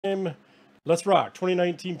Let's rock.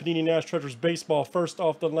 2019 Panini Nash Treasures Baseball, first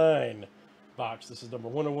off the line box. This is number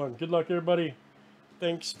 101. Good luck, everybody.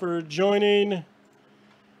 Thanks for joining.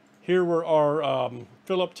 Here were our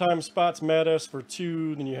fill-up time spots. Matt S for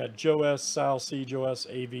 2. Then you had Joe S, Sal C, Joe S,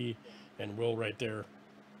 AV, and Will right there.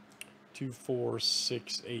 2, 4,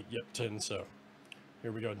 6, 8, yep, 10. So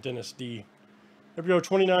here we go. Dennis D. Here we go.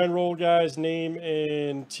 29 roll, guys. Name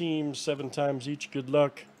and team 7 times each. Good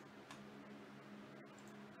luck.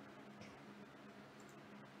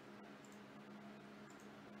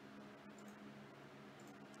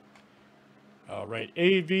 All right,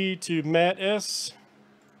 AV to Matt S.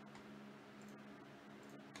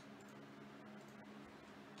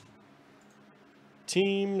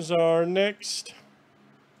 Teams are next.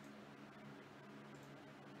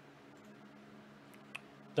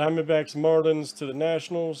 Diamondbacks, Marlins to the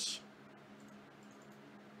Nationals.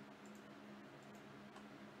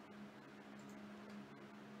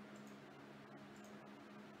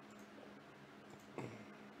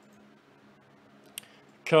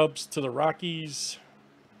 Cubs to the Rockies.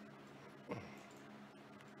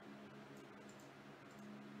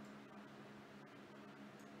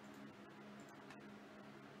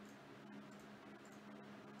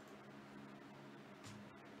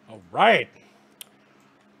 All right.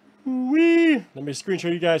 Wee. Let me screen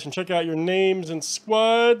share you guys and check out your names and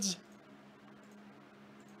squads.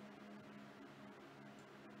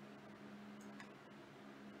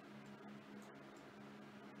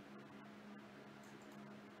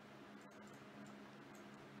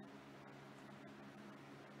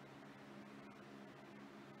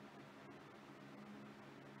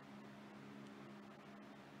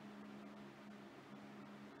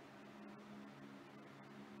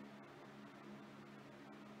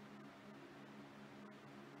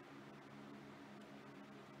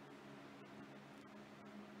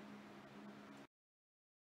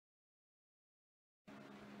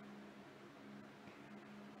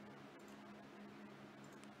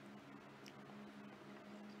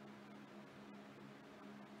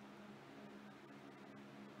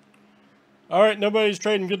 All right, nobody's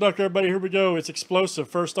trading. Good luck, everybody. Here we go. It's explosive.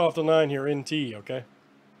 First off the line here, NT, okay?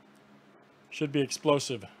 Should be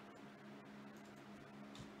explosive.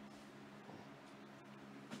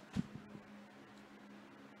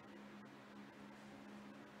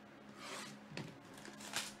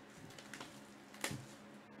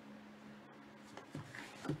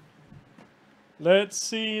 Let's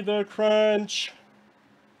see the crunch.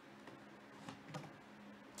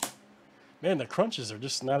 Man, the crunches are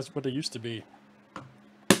just not as what they used to be.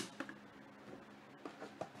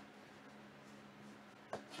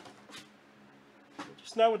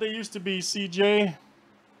 Just not what they used to be, CJ.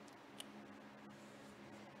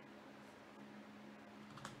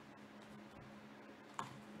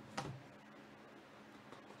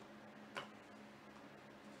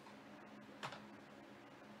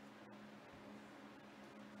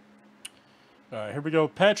 All right, here we go.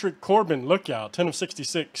 Patrick Corbin, lookout, 10 of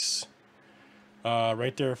 66.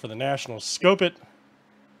 Right there for the Nationals. Scope it.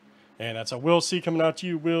 And that's a Will C coming out to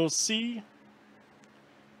you, Will C.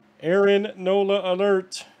 Aaron Nola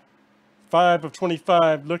alert. 5 of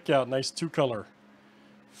 25. Lookout. Nice 2-color.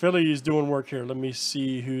 Phillies doing work here. Let me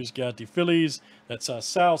see who's got the Phillies. That's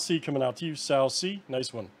Sal C coming out to you. Sal C.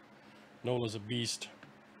 Nice one. Nola's a beast.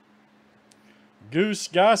 Goose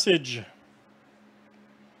Gossage.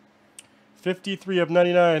 53 of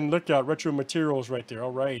 99. Lookout. Retro materials right there.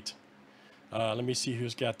 All right. Let me see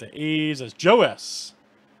who's got the A's. That's Joe S.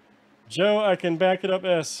 Joe, I can back it up,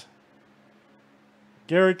 S.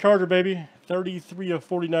 Gary Carter, baby. 33 of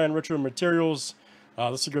 49 retro materials.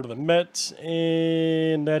 Let's go to the Mets.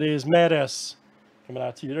 And that is Matt S. Coming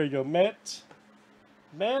out to you. There you go, Matt.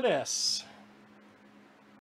 Matt S.